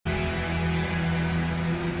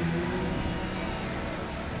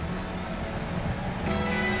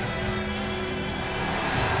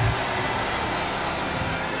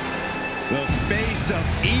face of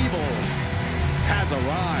evil has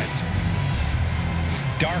arrived.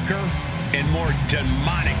 Darker and more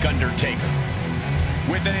demonic Undertaker,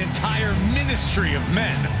 with an entire ministry of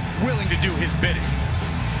men willing to do his bidding.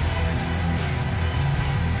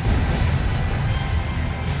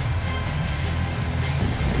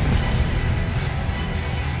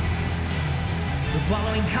 The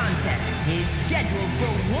following contest is scheduled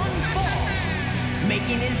for one fall.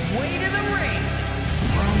 Making his way to the ring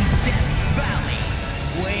from Death Valley,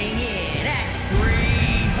 weighing in at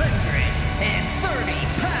 330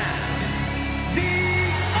 pounds, The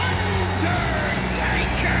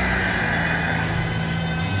Undertaker!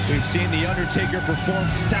 We've seen The Undertaker perform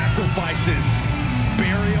sacrifices,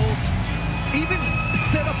 burials, even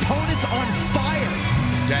set opponents on fire.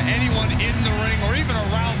 Yeah, anyone in the ring or even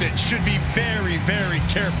around it should be very, very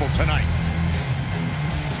careful tonight.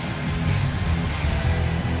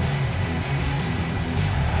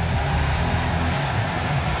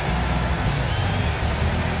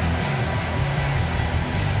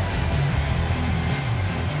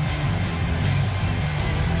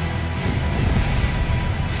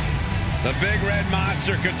 The big red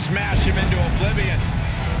monster could smash him into oblivion.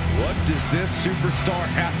 What does this superstar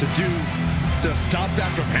have to do to stop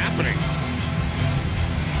that from happening?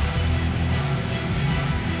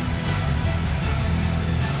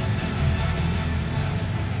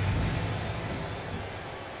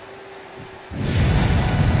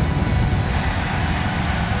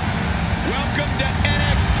 Welcome to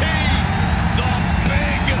NXT, the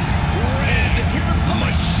big red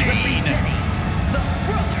machine. The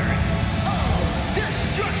Brothers of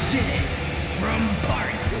Destruction, from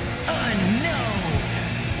parts unknown,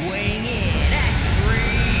 weighing in at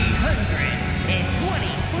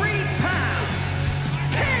 323 pounds,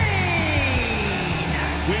 Kane!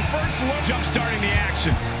 We first look jump-starting the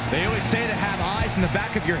action. They always say to have eyes in the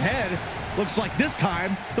back of your head. Looks like this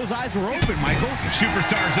time, those eyes were open, Michael.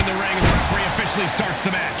 Superstars in the ring, and the referee officially starts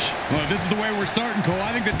the match. Well, if this is the way we're starting, Cole,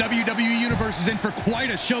 I think the WWE Universe is in for quite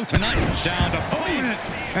a show tonight. Down to Opponent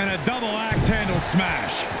and a double axe handle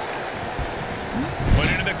smash. Put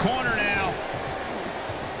into the corner now.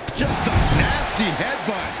 Just a nasty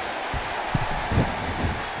headbutt.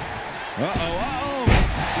 Uh-oh.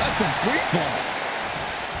 That's some free fall.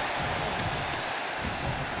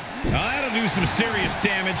 That'll do some serious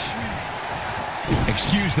damage.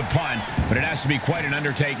 Excuse the pun, but it has to be quite an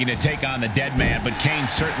undertaking to take on the dead man, but Kane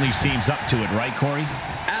certainly seems up to it, right, Corey?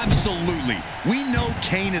 Absolutely. We know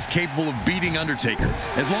Kane is capable of beating Undertaker.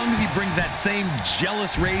 As long as he brings that same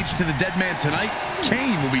jealous rage to the dead man tonight,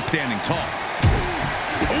 Kane will be standing tall.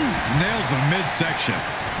 Oof, nails the midsection.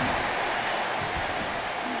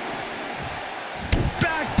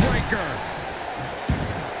 Backbreaker.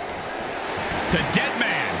 The dead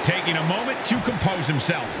man taking a moment to compose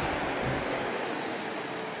himself.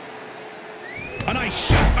 A nice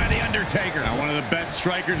shot by The Undertaker. Now, one of the best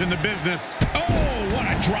strikers in the business. Oh, what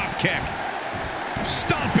a drop kick.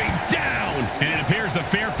 Stomping down. And it appears the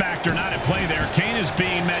fear factor not at play there. Kane is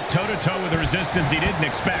being met toe-to-toe with a resistance he didn't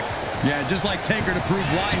expect. Yeah, just like Taker to prove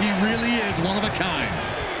why he really is one of a kind.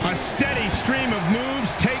 A steady stream of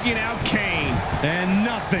moves taking out Kane. And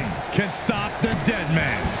nothing can stop the dead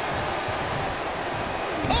man.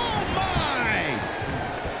 Oh, my!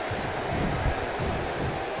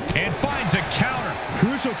 And finds a counter.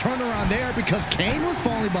 Crucial turnaround there because Kane was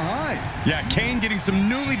falling behind. Yeah, Kane getting some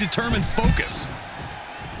newly determined focus.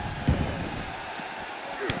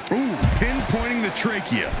 Ooh, pinpointing the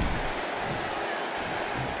trachea.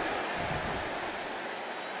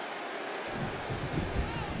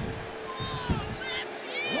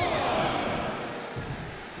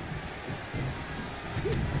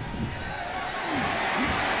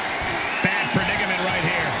 Bad predicament right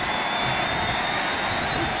here.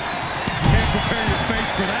 Can't prepare your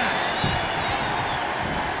face for that.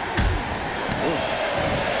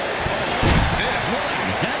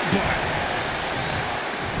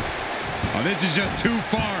 Oh, this is just too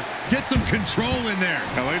far. Get some control in there.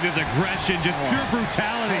 Oh, look at this aggression, just pure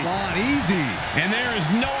brutality. Come on, easy. And there is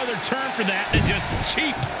no other term for that than just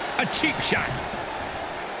cheap. A cheap shot.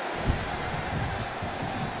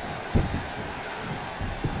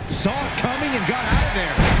 Saw it coming and got out of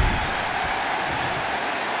there.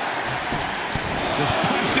 Just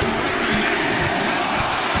punched him right in the neck.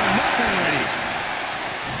 Enough already.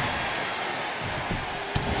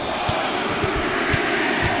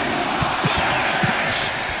 Punch.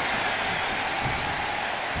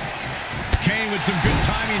 Kane with some good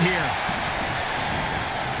timing here.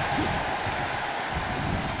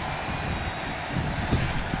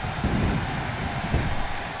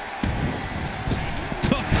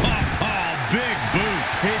 Big boot.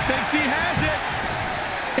 He thinks he has it.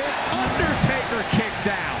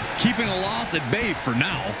 Sal. Keeping a loss at bay for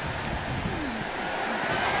now.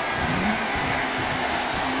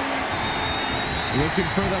 Looking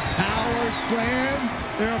for the power slam.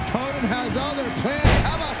 Their opponent has other plans.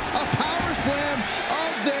 How about a power slam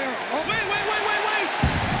of their own? Wait.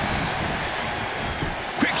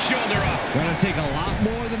 Quick shoulder up. Gonna take a lot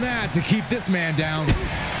more than that to keep this man down.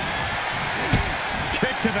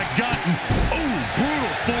 Kick to the gut. Ooh, brutal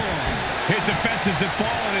forearm. His defenses have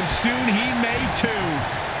fallen, and soon he may too.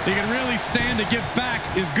 He can really stand to give back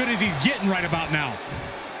as good as he's getting right about now.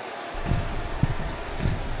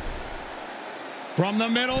 From the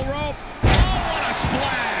middle rope. Oh, what a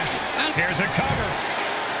splash. Here's a cover.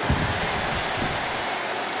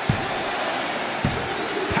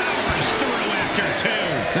 Powers through after two.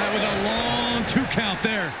 That was a long 2 count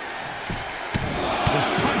there. Just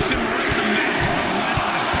punched him right in the mouth.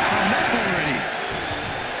 Relentless. Enough already.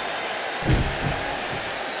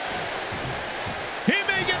 He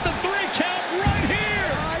may get the 3 count right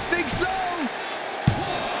here. I think so.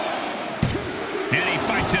 And he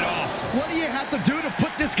fights it off. What do you have to do to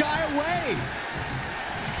put this guy away?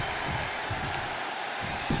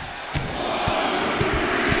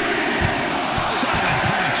 Solid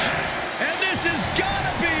punch. And this has got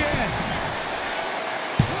to be it.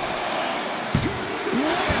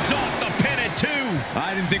 Wards off the pin at 2.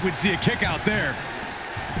 I didn't think we'd see a kick out there.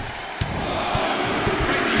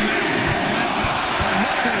 Relentless.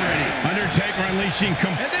 Enough already. Undertaker unleashing.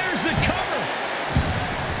 And there's the cover.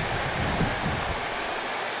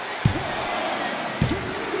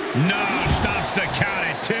 No, stops the count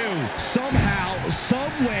at 2. Somehow,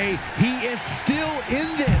 some way, he is still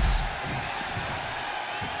in this.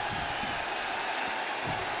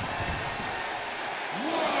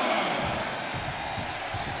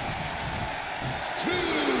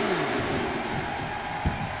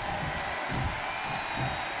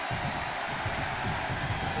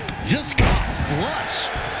 Just caught flush.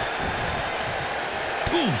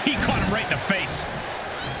 Ooh, he caught him right in the face.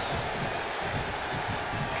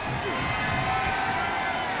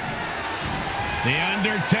 The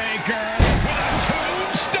Undertaker with a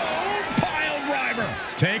tombstone pile driver.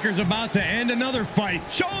 Taker's about to end another fight.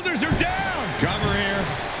 Shoulders are down. Cover here.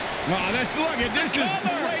 Oh, look at this is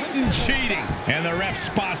blatant cheating. And the ref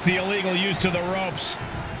spots the illegal use of the ropes.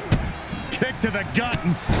 Kick to the gut.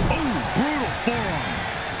 Ooh, brutal forearm.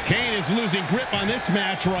 Kane is losing grip on this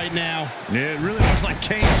match right now. It really looks like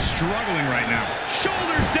Kane's struggling right now.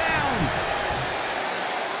 Shoulders down.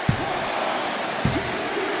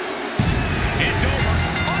 It's over.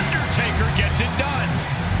 Undertaker gets it done.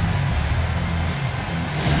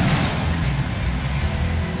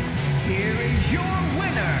 Here is your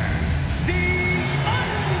winner, The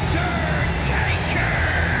Undertaker.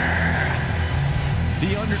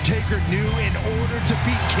 The Undertaker knew in order to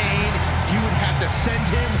beat Kane, he would have to send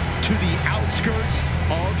him to the outskirts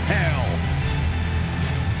of hell.